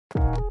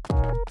It's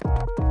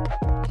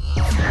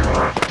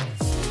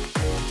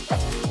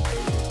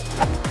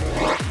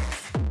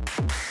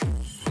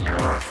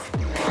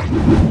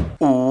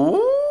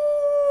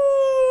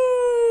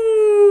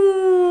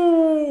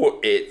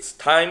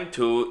time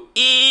to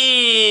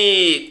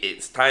eat!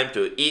 It's time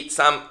to eat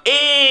some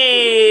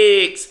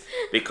eggs!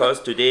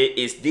 Because today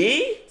is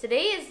the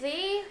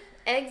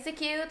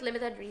Exeggcute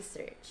limited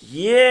research.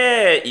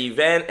 Yeah,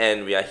 event,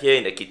 and we are here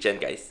in the kitchen,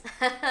 guys.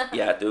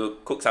 Yeah, to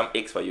cook some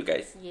eggs for you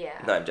guys. Yeah.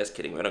 No, I'm just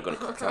kidding. We're not going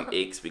to cook some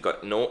eggs. We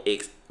got no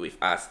eggs with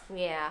us.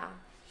 Yeah.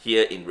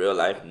 Here in real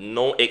life,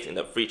 no eggs in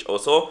the fridge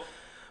also.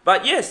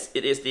 But yes,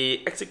 it is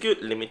the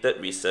Exeggcute limited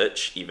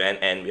research event,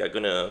 and we are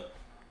gonna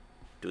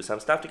do some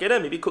stuff together.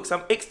 Maybe cook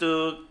some eggs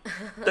to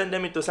turn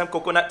them into some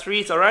coconut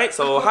trees. Alright,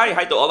 so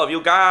hi to all of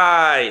you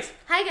guys.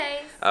 Hi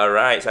guys.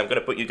 Alright, so I'm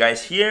gonna put you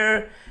guys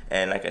here,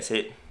 and like I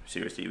said,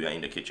 seriously, we are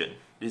in the kitchen.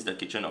 This is the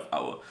kitchen of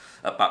our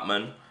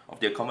apartment, of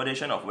the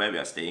accommodation of where we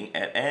are staying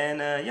at. And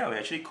yeah, we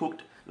actually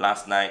cooked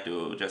last night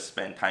to just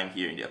spend time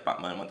here in the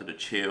apartment. Wanted to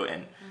chill,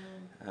 and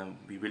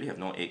we really have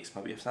no eggs,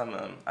 but we have some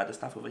other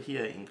stuff over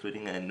here,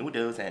 including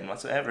noodles and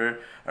whatsoever.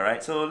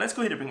 Alright, so let's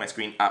go ahead and bring my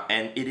screen up,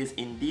 and it is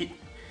indeed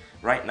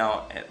right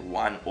now at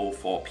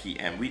 1:04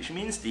 p.m, which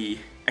means the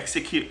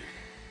Exeggcute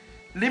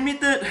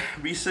limited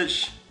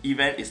research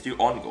event is still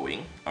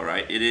ongoing.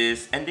 Alright, it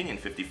is ending in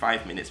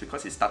 55 minutes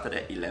because it started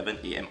at 11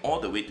 a.m. all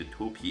the way to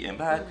 2 p.m,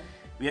 but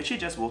we actually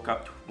just woke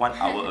up 1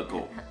 hour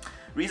ago.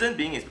 Reason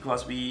being is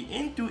because we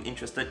ain't too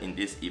interested in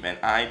this event.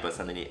 I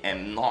personally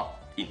am not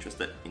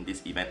interested in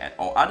this event at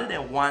all, other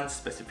than one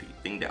specific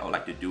thing that I would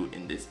like to do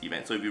in this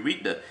event. So if you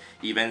read the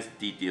event's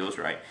details,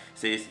 right, it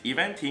says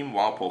event theme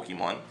wild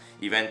Pokemon,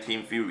 event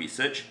theme field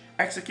research,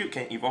 Exeggcute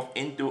can evolve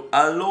into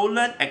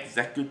Alola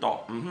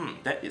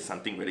Exeggutor. That is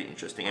something really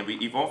interesting, and we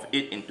evolve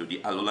it into the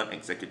Alola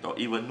Exeggutor,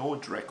 even no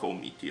Draco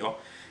Meteor,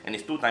 and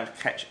it's 2 times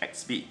catch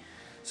XP.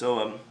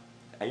 So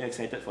are you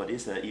excited for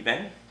this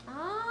event?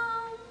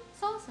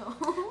 So.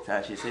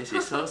 She says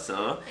she's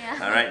so. Yeah.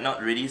 Alright,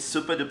 not really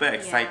super duper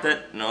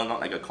excited. Yeah. No, not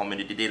like a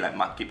community day, like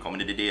Market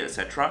Community Day,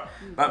 etc.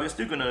 But we're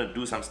still gonna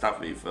do some stuff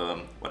with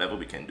whatever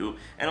we can do.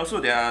 And also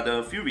there are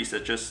the few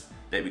researches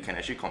that we can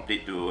actually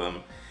complete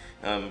to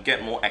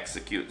get more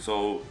Exeggcute.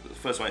 So the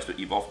first one is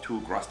to evolve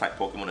 2 grass type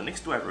Pokemon. The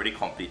next 2 I've already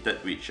completed,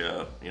 which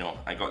you know,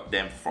 I got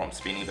them from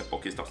spinning the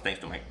Pokestops thanks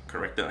to my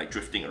character like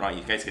drifting around.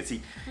 You guys can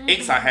see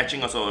eggs are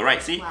hatching also.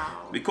 Right, see?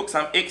 Wow. We cooked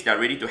some eggs, they're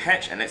ready to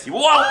hatch, and let's see.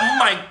 Wow, oh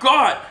my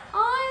god!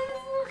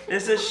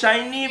 It's a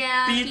shiny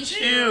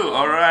Pichu!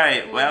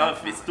 Alright, well,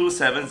 if it's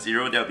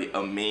 270, that'll be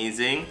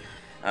amazing.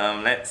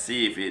 Let's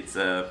see if it's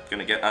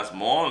gonna get us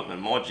more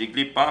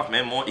Jigglypuff,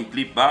 man, more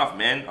Igglybuff,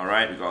 man.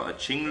 Alright, we got a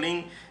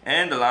Chingling,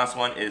 and the last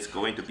one is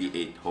going to be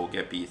a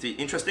Togepi. See,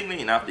 interestingly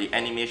enough, the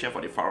animation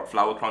for the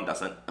flower crown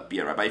doesn't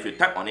appear, right? But if you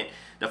tap on it,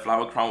 the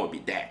flower crown will be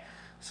there.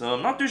 So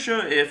I'm not too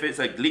sure if it's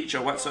a glitch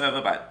or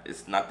whatsoever, but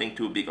it's nothing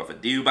too big of a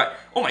deal. But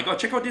oh my god,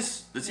 check out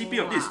this, the CP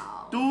of this.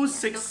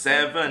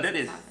 267, that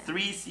is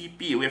 3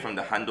 CP away from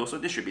the Hundo, so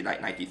this should be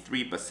like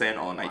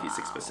 93% or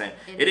 96%.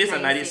 It is a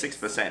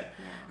 96%. Yeah.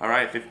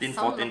 Alright, 15,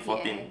 14,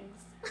 14.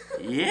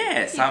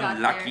 Yeah,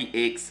 some lucky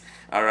eggs.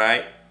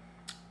 Alright.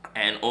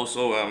 And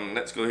also,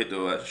 let's go ahead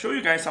to show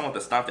you guys some of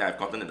the stuff that I've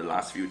gotten in the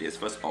last few days.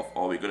 First of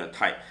all, we're going to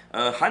type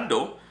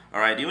Hundo.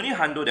 Alright, the only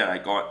Hundo that I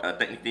got,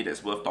 technically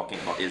that's worth talking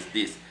about, is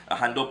this. A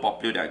Hundo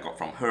Popplio that I got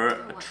from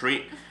her, a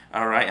trade.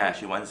 Alright,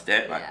 she wants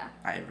that, but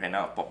I ran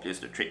out of Popplios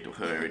to trade to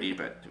her already,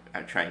 but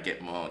I'll try and get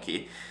more,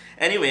 okay?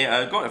 Anyway,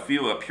 I got a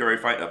few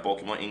purified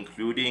Pokemon,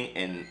 including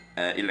an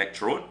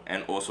Electrode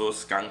and also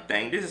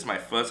Skuntank. This is my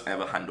first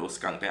ever Hundo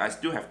Skuntank. I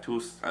still have 2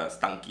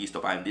 Stunkies,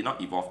 but I did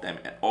not evolve them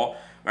at all.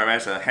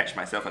 Whereas I hatched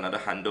myself another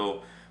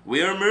Hundo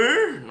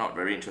Wilmer. Not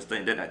very interested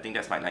in that. I think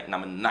that's my like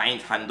number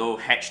 9th Hundo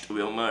hatched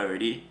Wilmer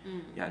already.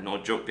 Yeah, no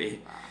joke,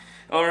 babe.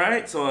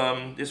 Alright,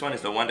 so this one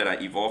is the one that I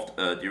evolved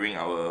during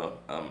our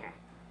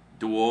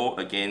duo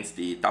against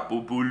the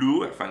Tapu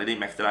Bulu. I finally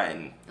maxed it out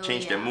and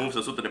changed the moves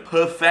also to the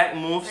perfect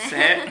move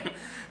set.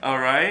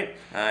 Alright,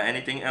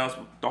 anything else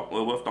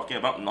worth talking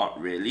about?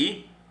 Not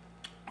really.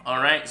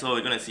 Alright, so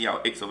we're gonna see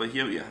our eggs over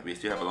here. We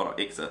still have a lot of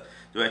eggs to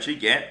actually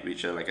get,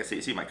 which like I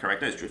said, see my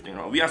character is drifting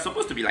around. We are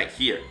supposed to be like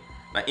here,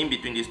 like in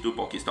between these 2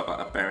 Pokestops,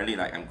 but apparently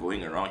like I'm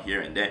going around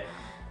here and there.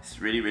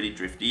 It's really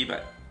drifty,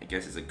 but I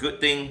guess it's a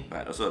good thing,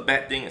 but also a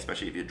bad thing,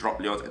 especially if you drop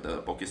Leos at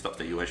the Pokestops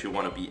that you actually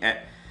want to be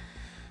at.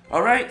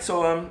 Alright,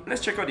 so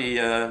let's check out the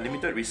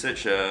limited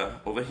research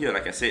over here.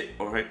 Like I said,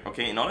 alright,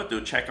 okay, in order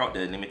to check out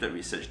the limited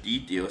research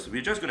details,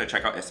 we're just going to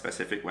check out a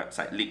specific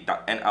website, Leak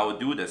Duck, and I will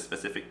do the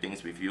specific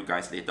things with you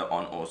guys later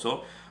on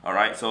also.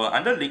 Alright, so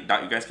under Leak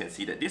Duck, you guys can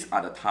see that these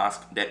are the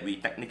tasks that we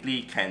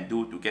technically can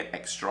do to get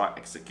extra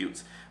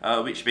Exeggcutes,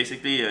 which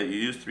basically you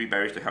use 3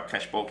 berries to help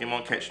catch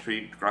Pokemon, catch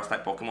 3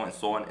 grass-type Pokemon, and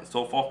so on and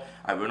so forth.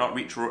 I will not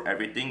read through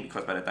everything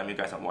because by the time you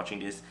guys are watching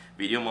this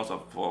video, most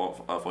of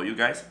for you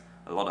guys,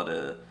 a lot of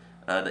the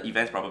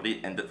events probably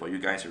ended for you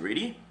guys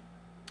already.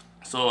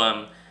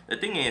 So the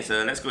thing is,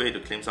 let's go ahead to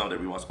claim some of the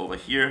rewards over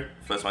here.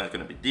 First one is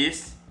going to be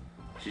this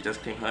She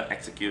just claimed her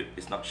Exeggcute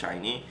is not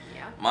shiny.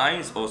 Yeah.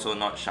 Mine's also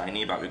not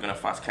shiny, but we're gonna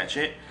fast catch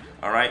it.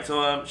 Alright,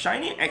 so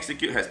shiny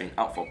Exeggcute has been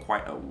out for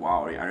quite a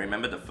while. I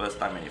remember the first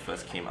time when it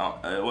first came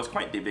out, it was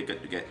quite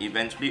difficult to get.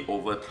 Eventually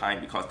over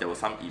time, because there were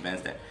some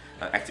events that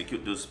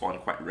Exeggcute do spawn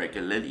quite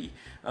regularly,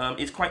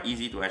 it's quite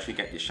easy to actually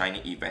get the shiny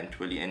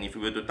eventually. And if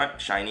you were to type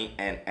shiny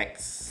and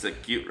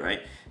Exeggcute,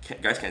 right,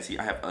 guys can see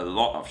I have a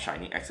lot of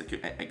shiny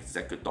Exeggcute and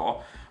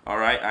Exeggutor.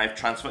 Alright, I've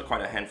transferred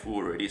quite a handful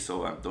already,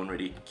 so I don't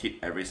really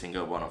keep every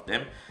single one of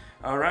them.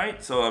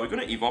 Alright, so we're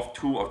going to evolve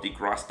 2 of the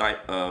grass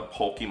type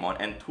Pokemon,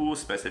 and 2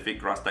 specific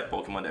grass type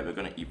Pokemon that we're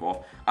going to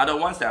evolve are the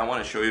ones that I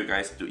want to show you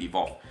guys to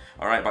evolve.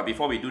 Alright, but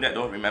before we do that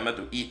though, remember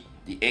to eat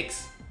the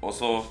eggs.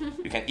 Also,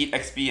 you can eat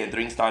XP and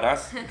drink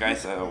Stardust. You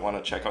guys want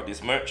to check out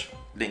this merch,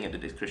 link in the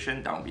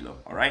description down below.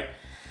 Alright,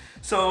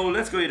 so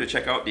let's go here to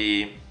check out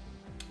the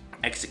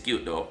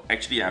Exeggcute though.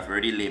 Actually, I've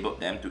already labeled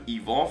them to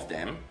evolve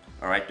them.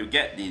 Alright, to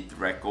get the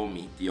Draco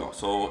Meteor.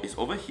 So it's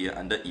over here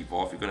under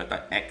evolve. You're going to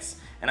type X,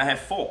 and I have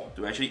 4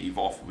 to actually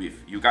evolve with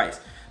you guys.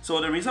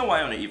 So the reason why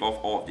I want to evolve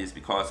all of this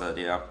because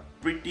they are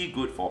pretty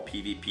good for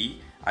PvP.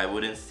 I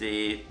wouldn't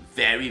say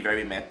very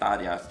meta.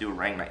 They are still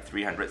ranked like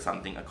 300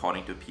 something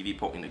according to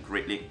PvPoke in the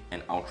Great League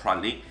and Ultra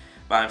League.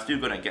 But I'm still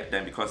going to get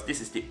them because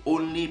this is the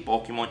only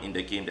Pokemon in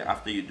the game that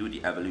after you do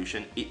the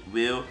evolution, it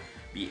will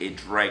be a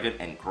dragon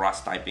and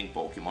grass typing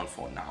Pokemon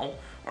for now.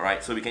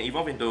 Alright, so we can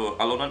evolve into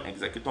Alola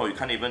Exeggutor. You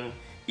can't even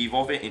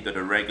evolve it into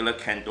the regular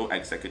Kanto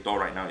Exeggcute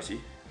right now, you see.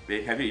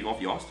 Wait, have you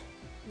evolved yours?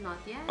 Not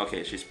yet.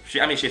 Okay,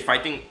 she's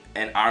fighting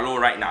an Arlo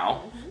right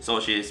now, so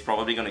she's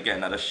probably gonna get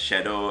another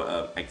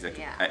Shadow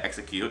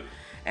Exeggcute.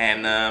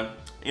 And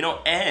you know,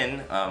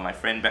 Anne, my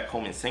friend back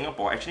home in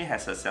Singapore, actually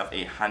has herself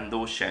a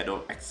Hundo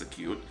Shadow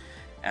Exeggcute,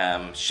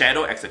 and she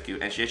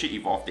actually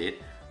evolved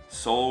it.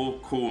 So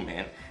cool,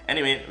 man.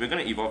 Anyway, we're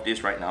gonna evolve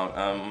this right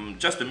now.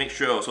 Just to make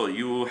sure also,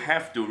 you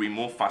have to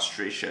remove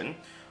frustration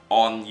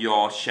on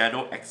your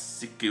Shadow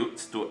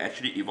Exeggcute to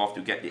actually evolve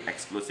to get the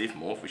exclusive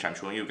move, which I'm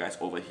showing you guys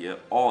over here.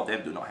 All of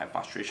them do not have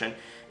frustration.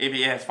 If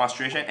it has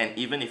frustration, and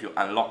even if you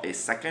unlock a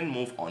second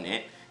move on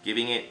it,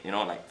 giving it, you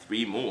know, like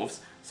 3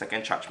 moves,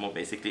 second charge move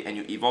basically, and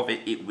you evolve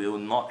it, it will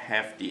not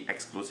have the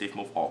exclusive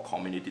move or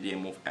community day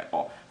move at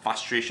all.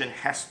 Frustration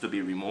has to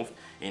be removed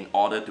in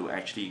order to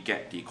actually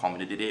get the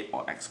community day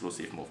or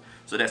exclusive move.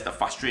 So that's the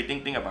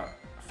frustrating thing about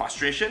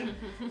frustration,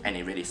 and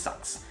it really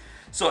sucks.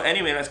 So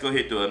anyway, let's go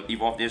ahead to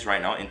evolve this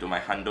right now into my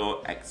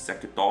Hundo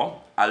Exeggutor,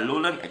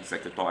 Alola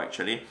Exeggutor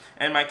actually.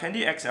 And my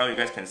Candy XL, you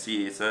guys can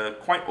see, is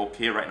quite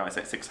okay right now. It's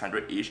at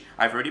 600-ish.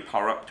 I've already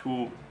powered up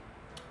 2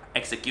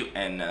 Exeggcute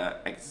and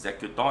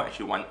Exeggutor,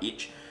 actually 1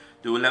 each,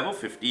 to level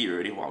 50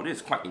 already. Wow, this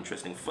is quite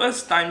interesting.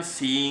 First time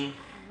seeing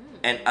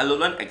an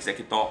Alola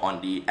Exeggutor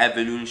on the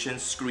evolution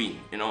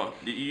screen. You know,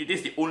 this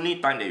is the only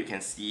time that you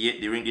can see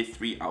it during this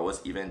 3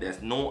 hours event.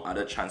 There's no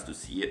other chance to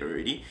see it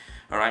already.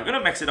 Alright, I'm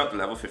gonna max it out to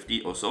level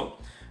 50 also.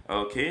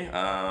 Okay,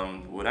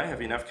 would I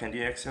have enough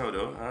Candy XL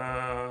though?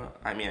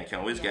 I mean, I can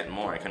always get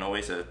more. I can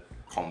always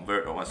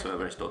convert or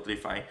whatsoever. It's totally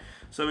fine.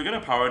 So we're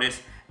gonna power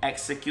this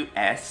Exeggcute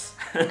S.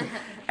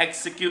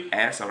 Exeggcute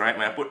S, alright.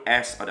 When I put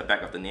S on the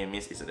back of the name,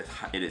 means it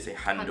is a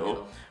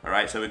Hundo.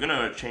 Alright, so we're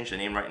gonna change the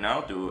name right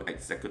now to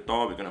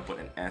Exeggutor. We're gonna put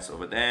an S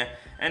over there.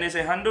 And it's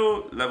a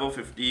Hundo level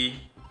 50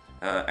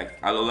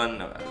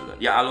 Alolan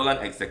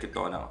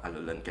Exeggutor now.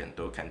 Alolan,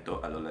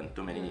 Kanto, Alolan,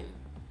 too many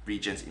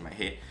regions in my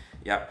head.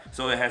 Yeah,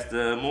 so it has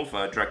the move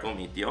Draco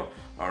Meteor.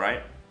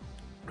 Alright,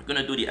 we're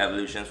gonna do the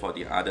evolutions for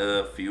the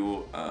other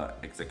few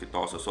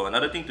Exeggutors. So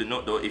another thing to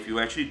note though, if you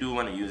actually do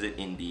want to use it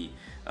in the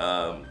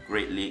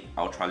Great League,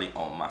 Ultra League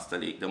or Master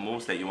League, the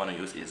moves that you want to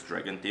use is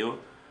Dragon Tail,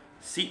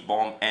 Seed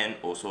Bomb, and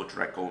also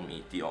Draco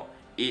Meteor.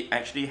 It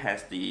actually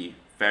has the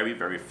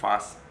very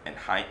fast and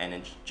high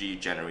energy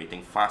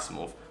generating fast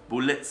move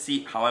Bullet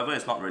Seed. However,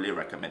 it's not really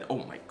recommended.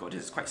 Oh my god,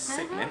 this is quite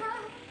sick, man.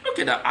 Look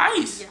at the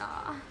eyes.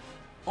 Yeah.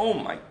 Oh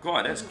my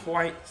god, that's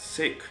quite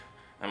sick,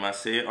 I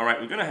must say. Alright,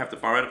 we're gonna have to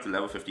power it up to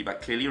level 50,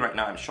 but clearly right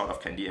now I'm short of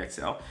Candy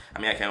XL. I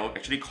mean, I can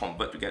actually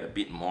convert to get a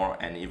bit more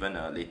and even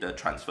later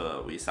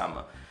transfer with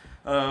some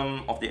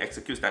of the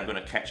Exeggcutes that I'm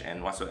gonna catch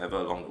and whatsoever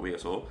along the way.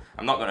 So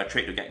I'm not gonna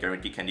trade to get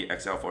guaranteed Candy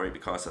XL for it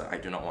because I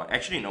do not want.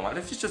 Actually, you know what?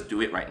 Let's just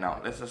do it right now.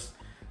 Let's just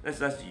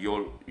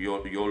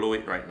YOLO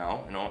it right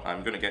now. You know,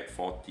 I'm gonna get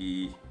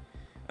 34.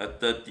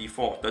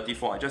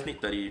 I just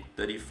need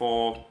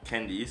 34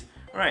 candies.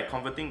 Alright,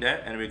 converting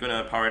that, and we're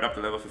gonna power it up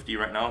to level 50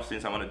 right now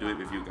since I want to do it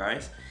with you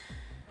guys.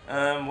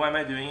 Why am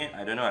I doing it?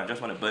 I don't know, I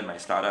just want to burn my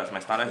Stardust. My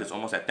Stardust is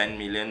almost at 10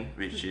 million,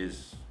 which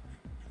is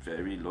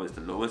very low. It's the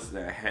lowest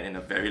that I had in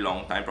a very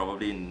long time,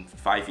 probably in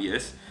 5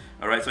 years.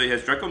 Alright, so it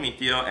has Draco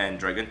Meteor and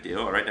Dragon Tail.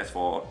 Alright, that's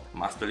for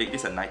Master League.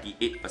 This is a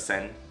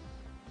 98%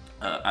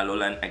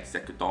 Alola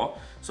Exeggutor.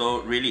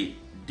 So really,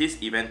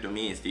 this event to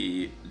me is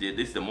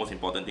this is the most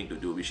important thing to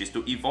do, which is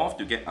to evolve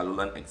to get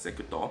Alola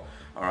Exeggutor.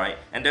 Alright,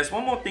 and there's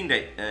one more thing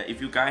that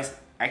if you guys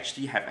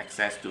actually have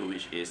access to,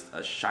 which is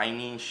a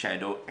shiny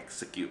Shadow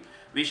Exeggcute,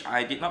 which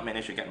I did not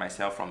manage to get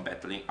myself from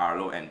battling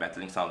Arlo and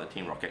battling some of the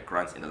Team Rocket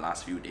grunts in the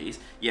last few days.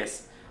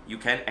 Yes, you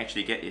can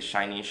actually get a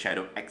shiny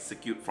Shadow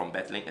Exeggcute from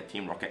battling a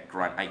Team Rocket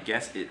grunt. I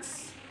guess it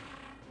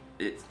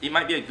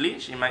might be a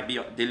glitch, it might be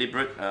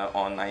deliberate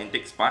on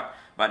Niantic's part,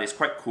 but it's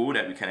quite cool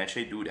that we can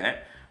actually do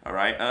that.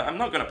 Alright, I'm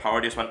not going to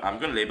power this one, I'm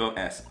going to label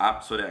as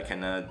up so that I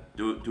can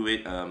do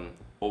it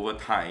over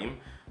time.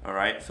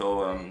 Alright,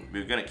 so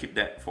we're going to keep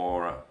that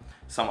for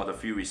some of the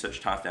few research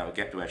tasks that I'll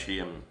get to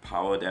actually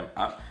power them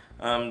up.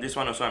 This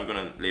one also I'm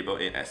going to label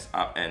it as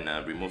up and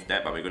remove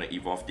that, but we're going to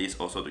evolve this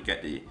also to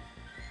get the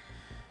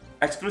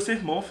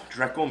exclusive move,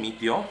 Draco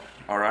Meteor.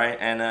 Alright,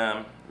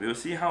 and we'll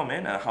see how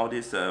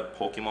this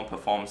Pokemon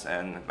performs,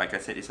 and like I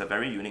said, it's a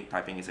very unique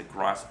typing. It's a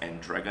grass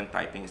and dragon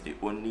typing. It's the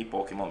only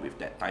Pokemon with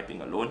that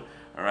typing alone.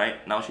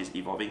 Alright, now she's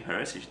evolving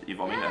hers. She's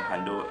evolving her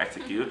Kanto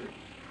Exeggcute.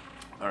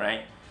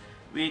 Alright,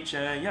 which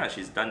yeah,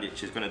 she's done it.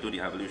 She's going to do the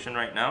evolution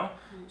right now.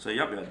 So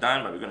yep, we're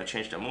done, but we're going to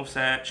change the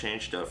moveset,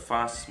 change the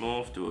fast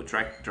move to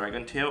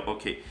Dragon Tail.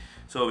 Okay,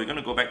 so we're going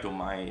to go back to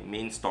my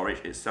main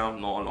storage itself,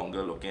 no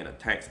longer looking at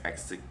the text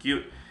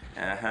execute.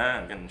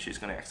 She's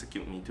gonna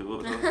execute me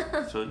too.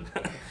 So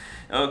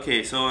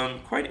okay, so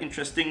quite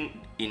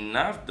interesting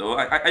enough though.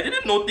 I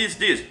didn't notice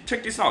this.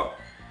 Check this out.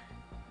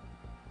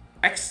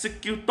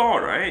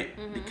 Exeggutor, right?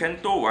 The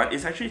Kanto one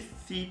is actually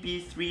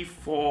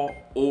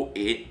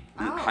CP3408,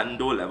 the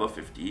Hundo level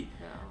 50.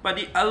 But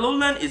the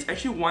Alolan is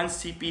actually 1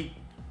 CP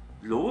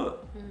lower.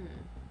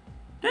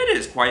 That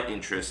is quite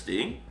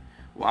interesting.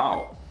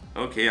 Wow.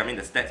 Okay, I mean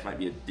the stats might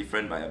be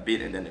different by a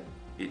bit, and then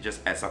it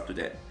just adds up to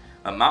that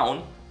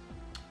amount.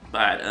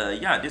 But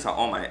yeah, these are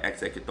all my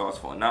Exeggcutors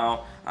for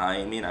now.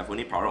 I mean, I've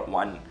only powered up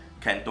one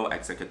Kanto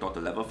Exeggutor to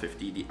level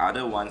 50. The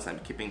other ones, I'm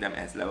keeping them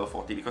as level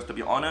 40 because, to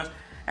be honest,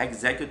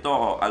 Exeggutor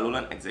or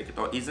Alola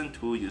Exeggutor isn't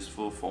too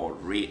useful for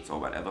raids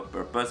or whatever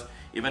purpose.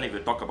 Even if you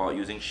talk about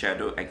using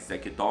Shadow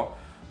Exeggutor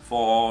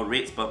for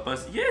raids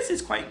purpose, yes,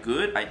 it's quite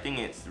good. I think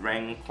it's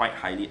ranked quite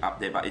highly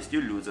up there, but it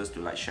still loses to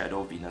like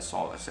Shadow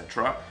Venusaur,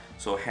 etc.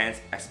 So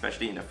hence,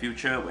 especially in the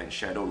future when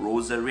Shadow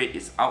Roserade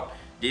is out,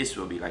 this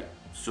will be like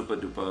super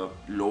duper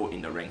low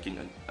in the ranking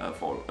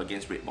for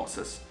against raid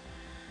bosses.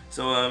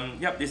 So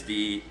yep, this is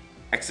the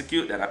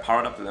Exeggcute that I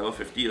powered up to level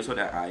 50, also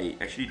that I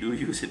actually do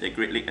use in the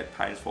Great League at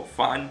times for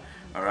fun.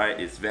 Alright,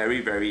 it's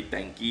very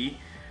tanky.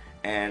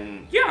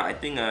 And yeah, I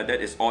think that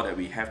is all that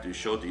we have to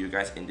show to you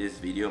guys in this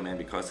video, man,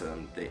 because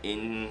there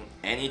ain't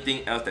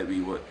anything else that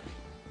we would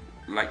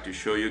like to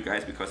show you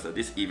guys, because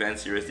this event,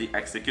 seriously,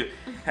 Exeggcute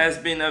has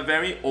been a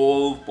very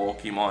old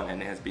Pokemon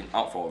and it has been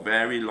out for a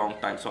very long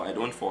time, so I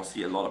don't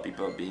foresee a lot of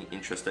people being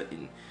interested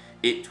in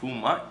it too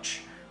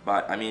much.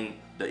 But I mean,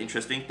 the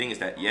interesting thing is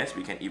that yes,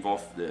 we can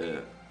evolve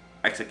the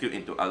Exeggcute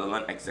into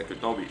Alola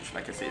Exeggutor, which,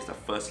 like I said, is the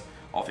first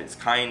of its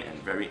kind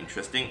and very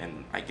interesting.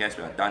 And I guess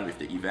we are done with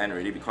the event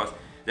already, because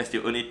that's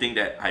the only thing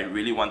that I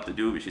really want to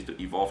do, which is to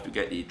evolve to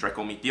get the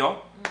Draco Meteor.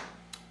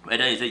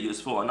 Whether is it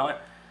useful or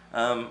not,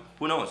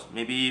 who knows?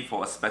 Maybe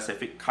for a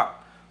specific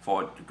cup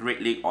for the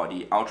Great League or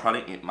the Ultra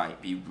League, it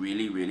might be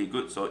really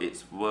good. So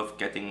it's worth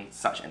getting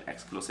such an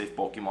exclusive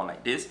Pokemon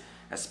like this,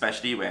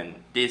 especially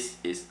when this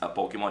is a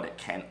Pokemon that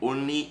can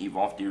only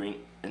evolve during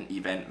an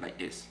event like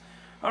this.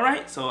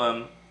 Alright,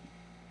 so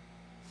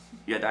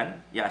you're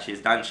done? Yeah, she's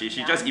done. She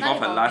just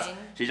evolved her last.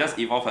 She just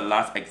evolved her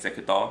last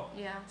Exeggutor.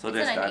 Yeah. So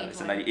that's done.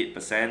 It's a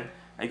 98%.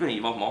 Are you going to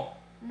evolve more?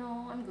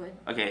 No, I'm good.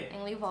 Okay. I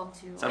only evolved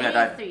 2. So we are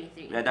done. 3.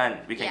 We are done.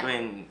 We can go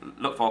and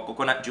look for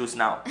coconut juice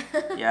now.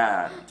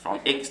 Yeah. From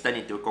eggs turn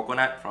into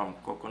coconut. From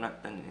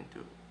coconut turn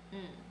into.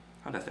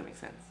 How does that make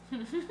sense?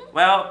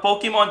 Well,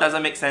 Pokemon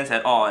doesn't make sense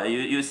at all.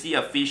 You see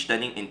a fish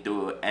turning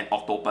into an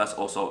octopus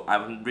also.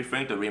 I'm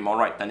referring to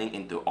Remoraid turning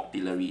into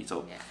Octillery.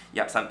 So,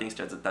 yep, some things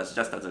just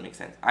doesn't make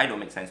sense. I don't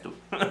make sense too.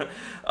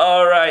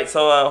 Alright,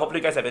 so hopefully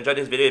you guys have enjoyed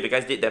this video. If you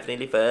guys did,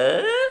 definitely leave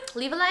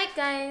a like,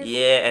 guys.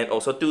 Yeah, and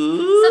also subscribe.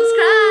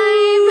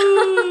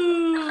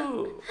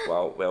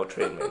 Wow, well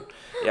trained, man.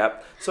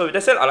 Yep. So with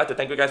that said, I'd like to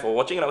thank you guys for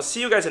watching, and I'll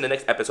see you guys in the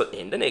next episode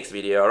in the next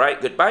video. Alright,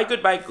 goodbye.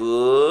 Eat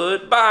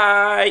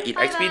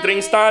XP,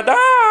 drink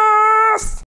Stardust!